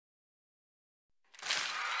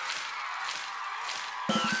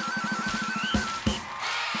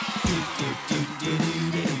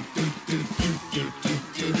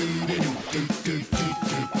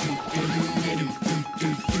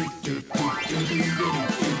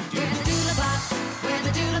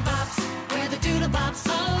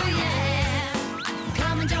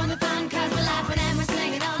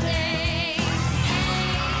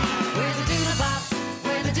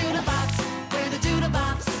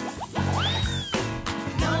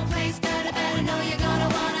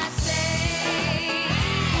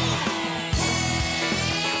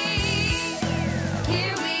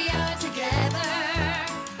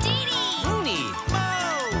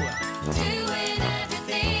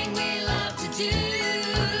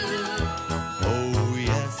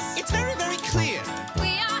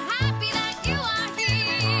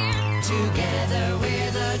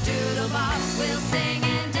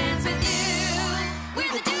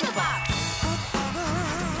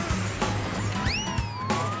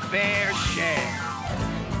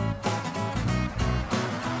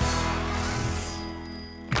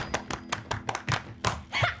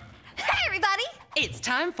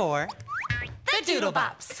time for the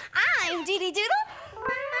Doodlebops. I'm Deedee Doodle.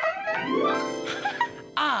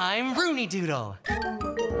 I'm Rooney Doodle.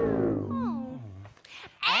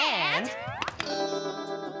 And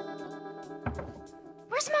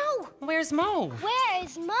where's Moe? Where's Moe?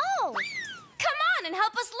 Where's Moe? Come on and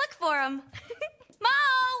help us look for him.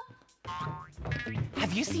 Moe!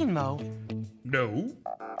 Have you seen Moe? No,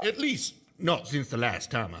 at least not since the last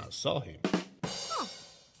time I saw him.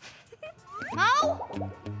 Moe?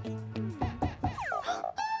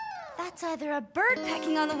 That's either a bird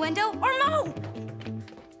pecking on the window or Moe.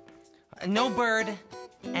 No bird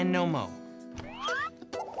and no Moe.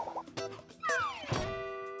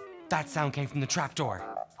 That sound came from the trapdoor.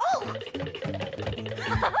 Oh!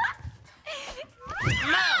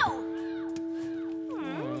 Moe!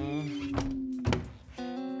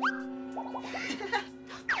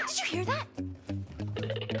 Did you hear that?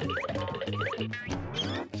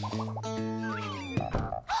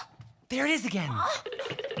 There it is again. Moe!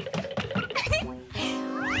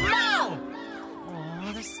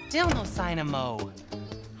 Oh, there's still no sign of Moe.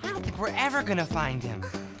 I don't think we're ever gonna find him.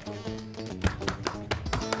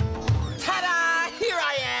 Ta-da! Here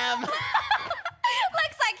I am!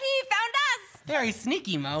 Looks like he found us. Very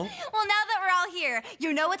sneaky, Moe. Well, now that we're all here,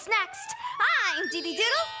 you know what's next. I'm Deedee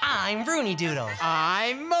Doodle. I'm Rooney Doodle.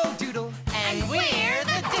 I'm Moe Doodle. And we're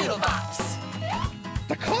the Doodlebops.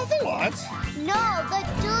 The Coffalots? No, the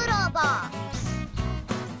Doodlebops.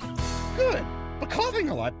 Good, but coughing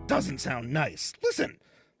a lot doesn't sound nice. Listen.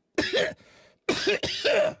 It's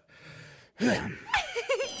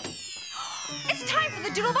time for the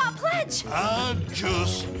Doodlebop pledge. I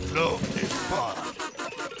just love this part.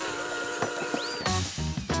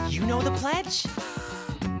 You know the pledge?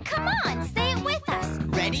 Come on, say it with us.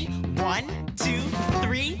 Ready? 1, 2,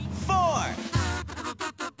 3, 4.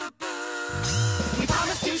 We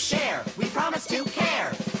promise to share. We promise to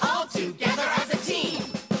care. All together as a team.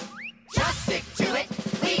 Just stick to it.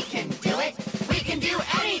 We can do it. We can do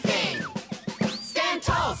anything. Stand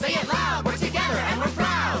tall. Say it loud. We're together and we're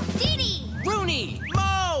proud. Deedee! Rooney!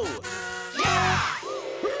 Moe! Yeah!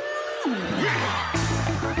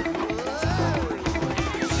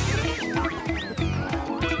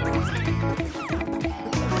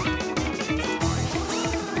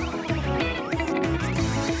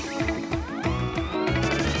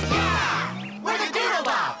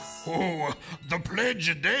 Oh, the pledge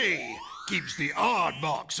a day keeps the odd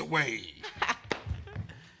box away.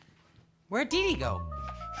 Where'd Deedee go?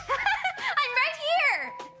 I'm right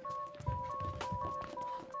here.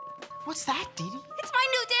 What's that, Deedee? It's my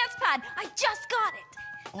new dance pad. I just got it.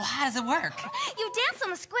 Well, how does it work? You dance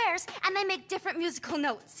on the squares, and they make different musical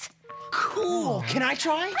notes. Cool. Can I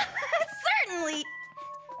try? Certainly.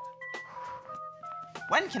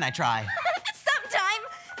 When can I try? Sometime.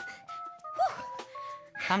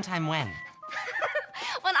 Sometime when?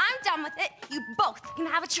 When I'm done with it, you both can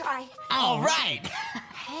have a try. All right.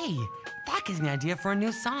 Hey, that gives me an idea for a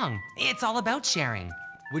new song. It's all about sharing.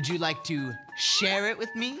 Would you like to share it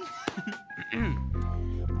with me?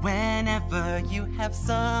 Whenever you have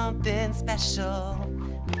something special,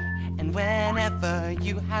 and whenever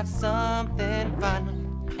you have something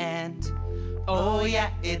fun, and oh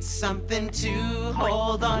yeah, it's something to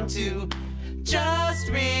hold on to. Just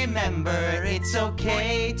remember, it's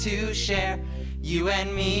okay to share. You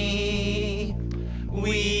and me,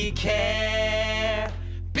 we care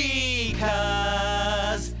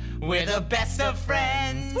because we're the best of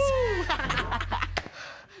friends. Wow,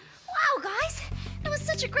 guys, that was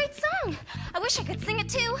such a great song. I wish I could sing it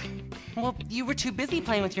too. Well, you were too busy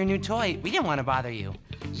playing with your new toy. We didn't want to bother you.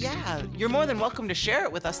 Yeah, you're more than welcome to share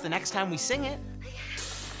it with us the next time we sing it.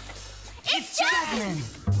 It's Jasmine!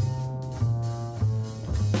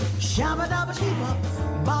 Shabba dabba chee bop,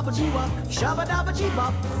 baba doo wop, shabba dabba chee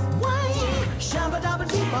bop, why? Shabba dabba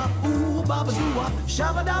chee bop, ooh baba doo wop,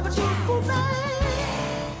 shabba dabba chee boo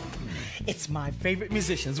It's my favorite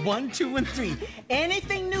musicians, 1, 2, and 3.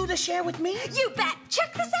 Anything new to share with me? You bet!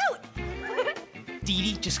 Check this out!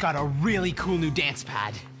 Deedee just got a really cool new dance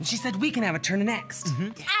pad. And she said we can have a turn next.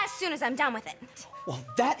 As soon as I'm done with it. Well,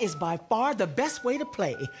 that is by far the best way to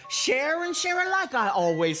play. Share and share alike, I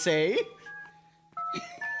always say.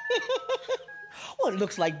 Well, it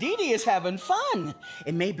looks like Deedee is having fun.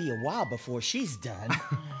 It may be a while before she's done.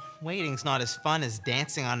 Waiting's not as fun as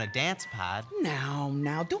dancing on a dance pad. Now,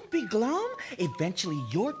 don't be glum. Eventually,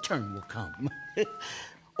 your turn will come.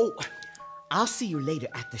 Oh, I'll see you later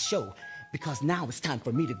at the show, because now it's time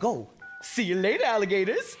for me to go. See you later,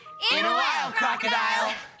 alligators. In a while,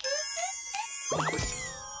 crocodile.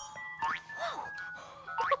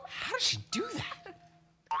 How did she do that?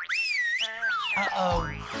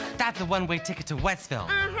 Uh-oh. That's a one-way ticket to Westville.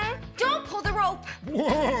 Don't pull the rope.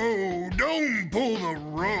 Whoa, don't pull the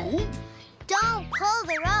rope. Don't pull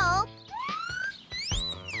the rope.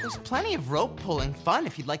 There's plenty of rope pulling fun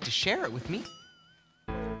if you'd like to share it with me.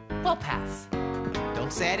 We'll pass.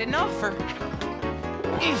 Don't say I didn't offer.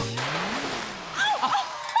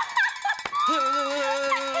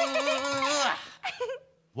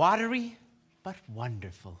 Watery, but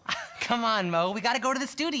wonderful. Come on, Moe. We gotta go to the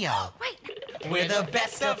studio. Wait. We're the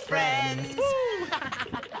best of friends.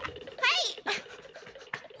 Hey!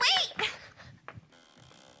 Wait!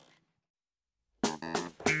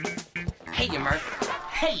 Hey, you Murph.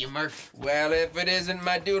 Hey, you Murph. Well, if it isn't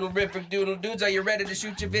my doodle-ripper doodle dudes, are you ready to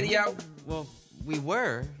shoot your video? Well, we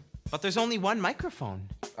were, but there's only one microphone.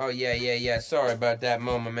 Oh, yeah. Sorry about that,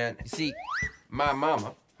 Mama, man. You see, my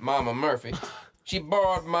mama, Mama Murphy, she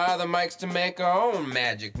borrowed my other mics to make her own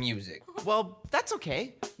magic music. Well, that's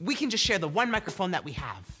okay. We can just share the one microphone that we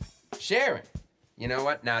have. Sharing. You know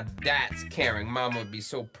what? Now that's caring. Mama would be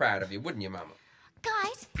so proud of you, wouldn't you, Mama?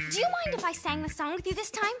 Guys, do you mind if I sang the song with you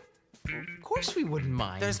this time? Of course we wouldn't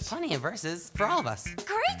mind. There's plenty of verses for all of us.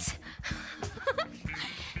 Great!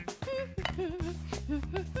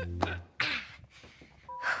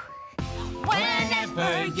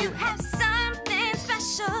 Whenever you have something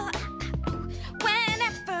special,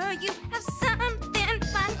 whenever you have something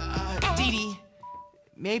fun. Deedee,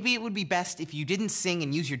 maybe it would be best if you didn't sing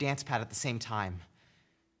and use your dance pad at the same time.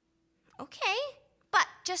 Okay, but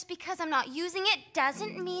just because I'm not using it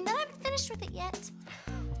doesn't mean that I'm finished with it yet.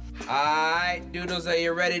 Alright, Doodles, are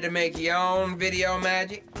you ready to make your own video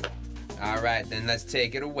magic? Alright, then let's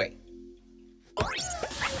take it away.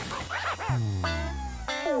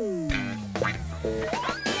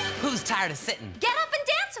 Who's tired of sitting? Get up and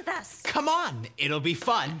dance with us. Come on, it'll be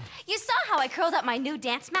fun. You saw how I curled up my new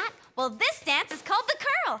dance mat? Well, this dance is called the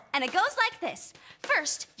curl, and it goes like this.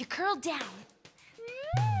 First, you curl down.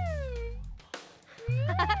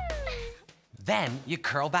 Then you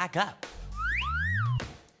curl back up.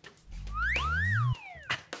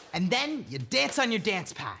 And then you dance on your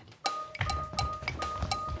dance pad.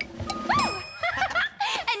 And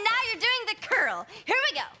now you're doing the curl. Here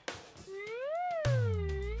we go.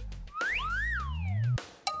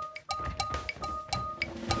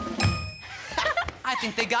 I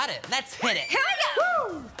think they got it. Let's hit it. Here we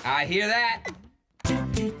go. I hear that.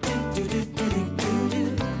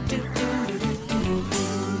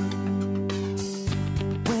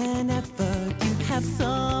 Whenever you have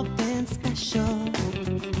something special,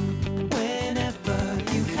 whenever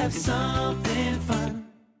you have something fun,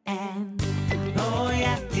 and oh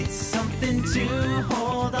yeah, it's something to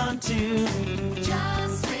hold on to.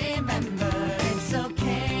 Just remember, it's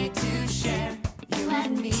okay to share. You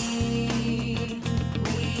and me,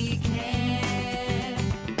 we care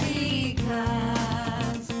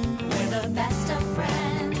because we're the best of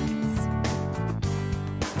friends.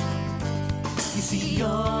 You see,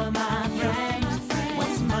 you're my friend.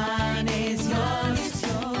 What's mine is yours.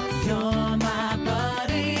 You're my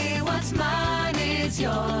buddy. What's mine is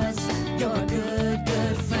yours. You're a good,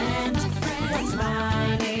 good friend. What's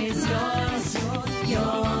mine is yours.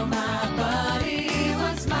 You're my buddy.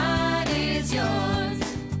 What's mine is yours.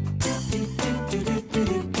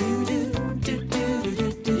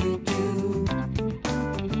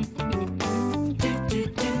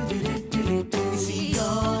 You see,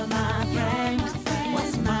 you're my friend.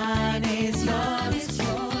 What's mine is yours.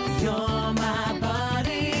 You're my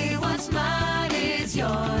buddy. What's mine is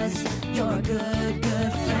yours. You're a good,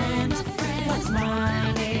 good friend. What's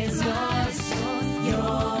mine is yours.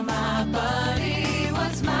 You're my buddy.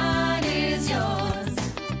 What's mine is yours.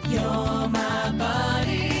 You're my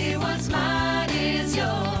buddy. What's mine is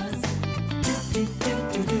yours.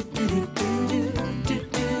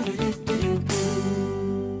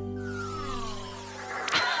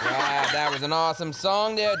 Wow, that was an awesome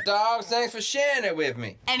song there, dogs. Thanks for sharing it with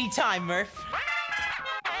me. Anytime, Murph.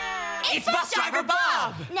 It's Bus Driver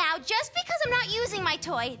Bob! Now, just because I'm not using my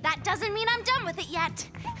toy, that doesn't mean I'm done with it yet.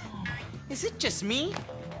 Is it just me?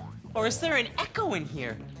 Or is there an echo in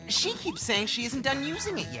here? She keeps saying she isn't done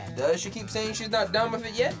using it yet. Does she keep saying she's not done with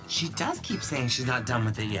it yet? She does keep saying she's not done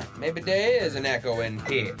with it yet. Maybe there is an echo in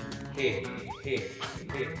here. Here.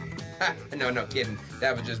 Ha, no, kidding.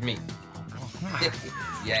 That was just me.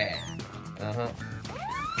 Yeah. Uh-huh.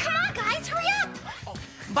 Come on, guys, hurry up.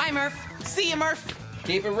 Bye, Murph. See you, Murph.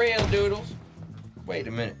 Keep it real, Doodles. Wait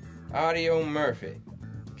a minute. Audio Murphy.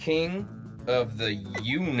 King of the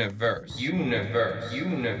universe. Universe.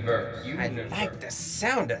 I like the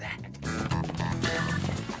sound of that.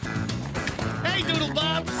 Hey,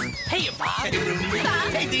 Doodlebops. Hey, you Bob. Hey, Rooney.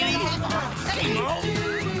 Hey, Deedee. Hey, Moe.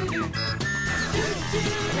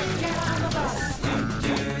 Let's get on the bus.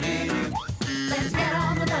 Let's get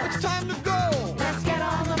on the bus. It's time to go. Let's get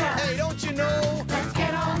on the bus. Hey, don't you know? Let's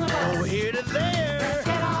get on the bus. Go here to there. Let's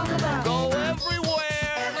get on the bus. Go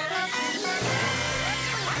everywhere.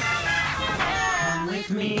 Come with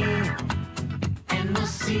me, and we'll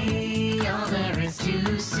see all there is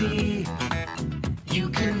to see. You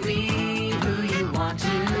can be who you want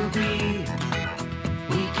to be.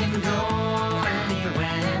 We can go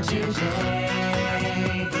anywhere today.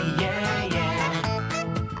 Yeah, yeah.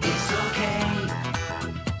 It's okay.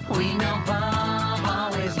 We know Bob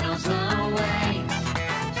always knows the way.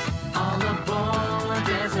 All aboard,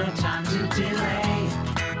 there's no time to delay.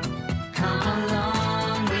 Come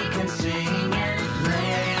along, we can sing and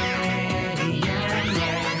play. Yeah,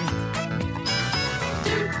 yeah.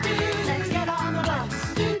 Let's get on the bus.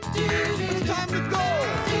 It's time to go.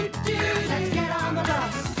 Let's get on the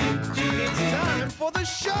bus. It's time for the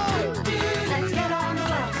show. Let's get on the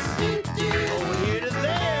bus. Go here to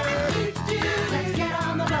there. Let's get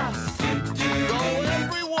on the bus. Go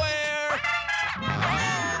everywhere.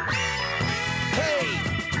 Hey,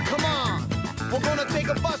 come on. We're gonna take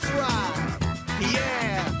a bus ride.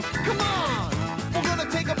 Yeah, come on. We're gonna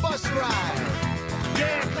take a bus ride.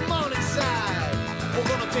 Yeah, come on inside. We're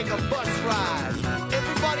gonna take a bus ride.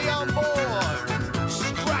 Everybody on board.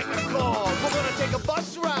 Strike a chord. We're gonna take a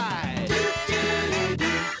bus ride.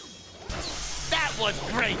 That was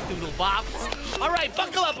great, Doodlebops. All right,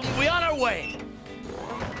 buckle up and we'll be on our way.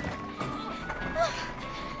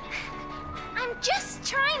 I'm just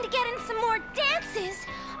trying to get in some more dances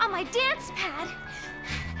on my dance pad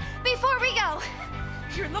before we go.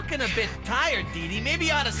 You're looking a bit tired, Deedee. Maybe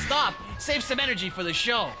you ought to stop. Save some energy for the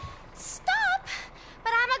show. Stop!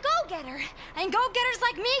 But I'm a go-getter, and go-getters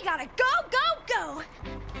like me gotta go, go, go.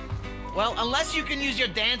 Well, unless you can use your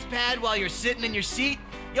dance pad while you're sitting in your seat,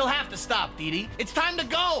 you'll have to stop, Deedee. It's time to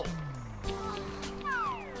go.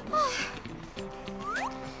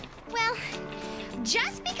 Well,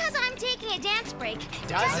 just because I'm taking a dance break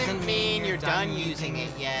Doesn't mean you're done using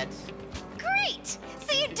it yet. Great!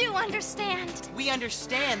 So you do understand. We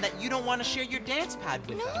understand that you don't want to share your dance pad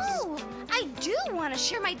with us. No, I do want to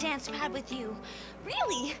share my dance pad with you.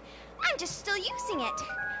 Really, I'm just still using it.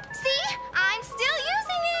 See, I'm still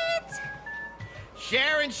using it.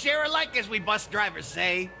 Share and share alike, as we bus drivers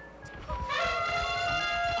say.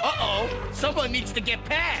 Uh-oh, someone needs to get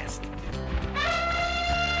past.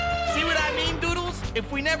 See what I mean, Doodles?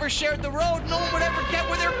 If we never shared the road, no one would ever get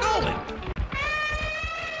where they're going.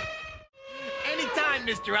 Anytime,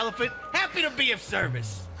 Mr. Elephant. Happy to be of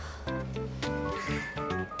service. And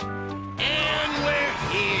we're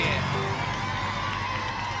here.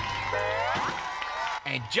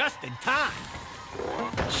 And just in time.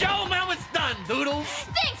 Show 'em how it's done, Doodles.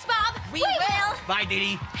 Thanks, Bob. We will. Bye,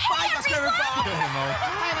 Deedee. Hey, everyone.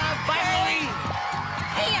 Bye, Rooney.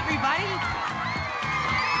 Hey, everybody!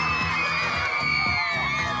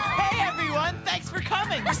 Hey, everyone! Thanks for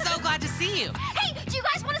coming! We're so glad to see you. Hey, do you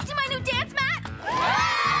guys want to see my new dance mat?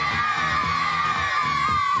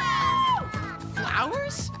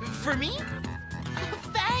 Flowers? For me?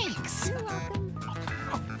 Thanks! You're welcome.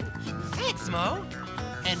 Thanks, Mo.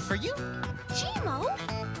 And for you? Gee, Mo.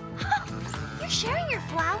 You're sharing your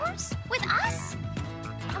flowers with us?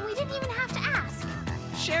 And we didn't even have to ask.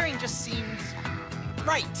 Sharing just seems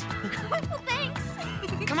right. Well, thanks.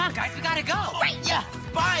 Come on, guys, we gotta go. Right. Yeah,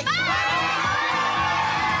 bye!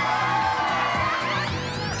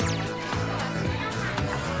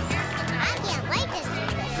 I can't wait to see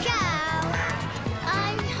the show.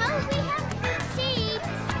 I hope we have good seats.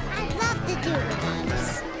 I love the Doodlebops.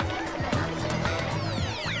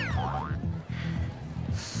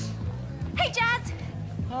 Hey, Jazz.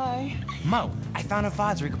 Hi. Mo, I found a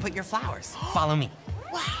vase where you can put your flowers. Follow me.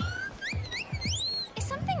 Is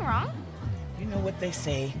something wrong? You know what they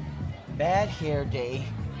say. Bad hair day.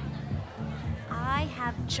 I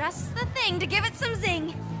have just the thing to give it some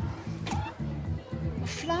zing. A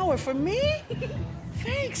flower for me?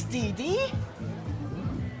 Thanks, Deedee.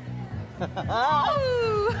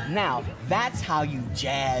 Now, that's how you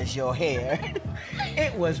jazz your hair.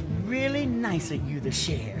 It was really nice of you to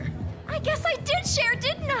share. I guess I did share,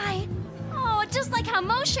 didn't I? Oh, just like how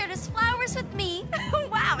Mo shared his flowers with me.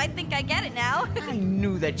 Wow, I think I get it now. I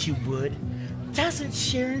knew that you would. Doesn't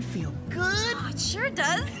sharing feel good? Oh, it sure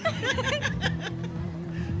does.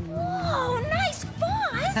 Whoa, nice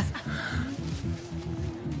vase.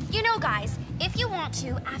 You know, guys, if you want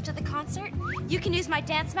to, after the concert, you can use my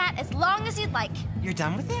dance mat as long as you'd like. You're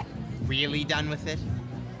done with it? Really done with it?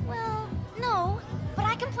 Well, no, but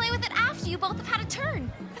I can play with it after you both have had a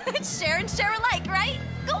turn. Share and share alike, right?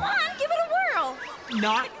 Go on, give it a whirl.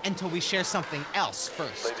 Not until we share something else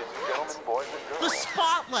first. Ladies and gentlemen, boys and The girls.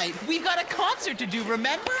 spotlight. We've got a concert to do,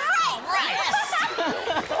 remember? All right.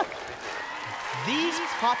 Yes. These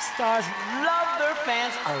pop stars love their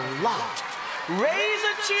fans a lot. Raise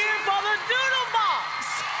a cheer for the Doodlebops!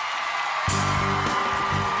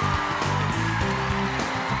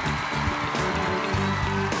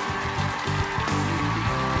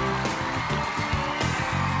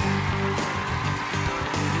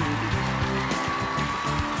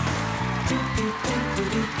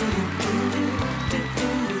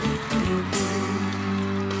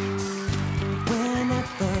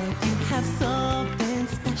 Whenever you have something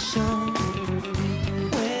special,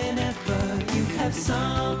 whenever you have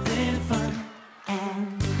something fun,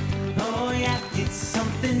 and oh yeah, it's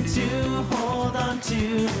something to hold on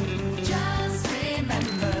to. Just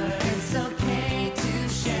remember, it's okay to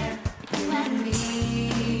share. You and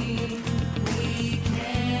me, we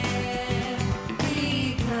care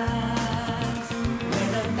because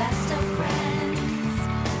we're the best of friends.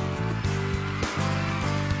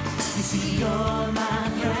 You see, you're my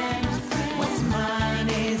friend. What's mine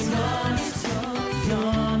is yours.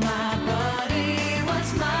 You're my buddy.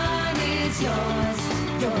 What's mine is yours.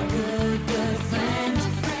 You're a good, good friend.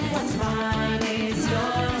 What's mine is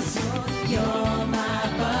yours. You're my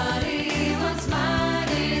buddy. What's mine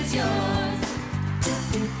is yours.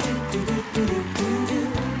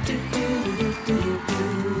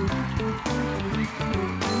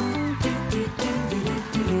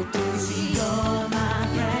 See, you're my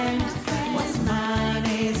friend. What's mine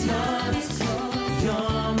is yours.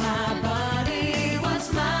 You're my buddy. What's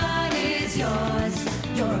mine is yours.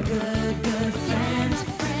 You're a good, good friend.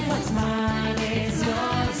 What's mine is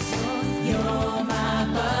yours. You're my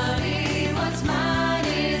buddy. What's mine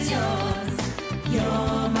is yours.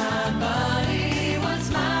 You're my buddy. What's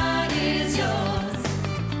mine is yours.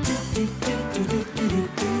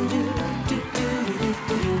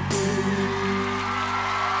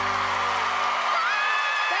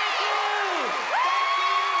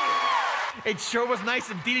 It sure was nice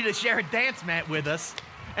of Deedee to share her dance mat with us.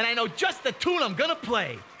 And I know just the tune I'm gonna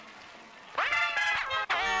play.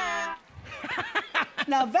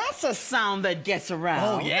 Now that's a sound that gets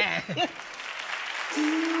around. Oh, yeah.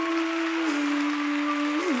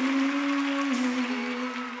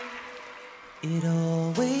 It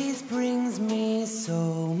always brings me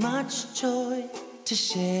so much joy to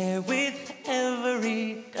share with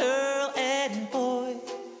every girl and boy.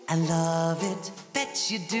 I love it, bet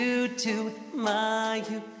you do too, my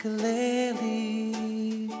ukulele.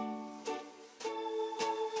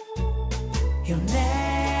 He'll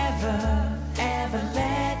never, ever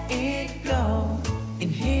let it go. In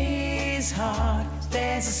his heart,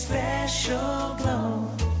 there's a special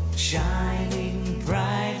glow, shining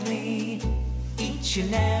brightly each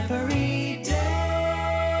and every day.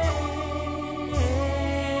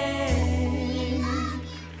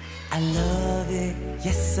 I love it,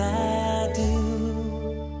 yes I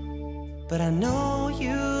do, but I know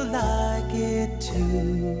you like it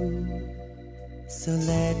too. So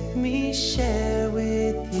let me share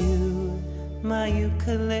with you my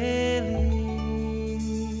ukulele.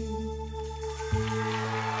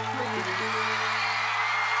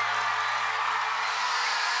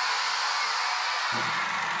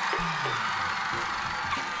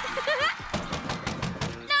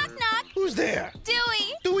 Knock, knock. Who's there?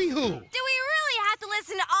 Dewey. Dewey who? Do we really have to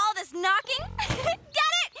listen to all this knocking? Get it?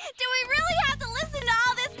 Do we really have to listen to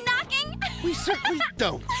all this knocking? We certainly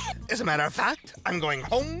don't. As a matter of fact, I'm going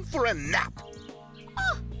home for a nap.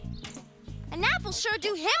 Oh, a nap will sure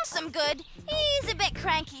do him some good. He's a bit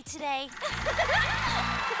cranky today.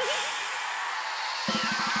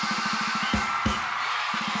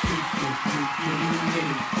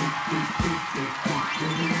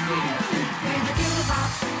 We're the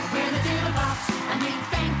Doodlebops, we're the Doodlebops, and we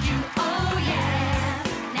thank you, oh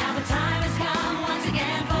yeah. Now the time has come once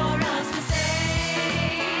again for us to say,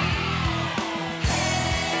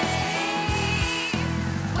 hey,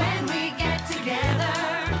 when we get together,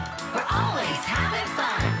 we're always having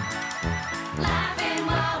fun, laughing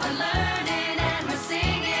while we're learning and we're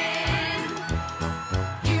singing.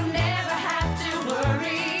 You never have to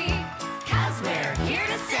worry, 'cause we're here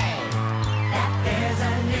to say that there's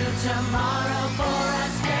a new tomorrow for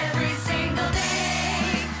us every single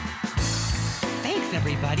day. Thanks,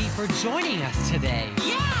 everybody, for joining us today.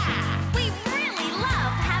 Yeah!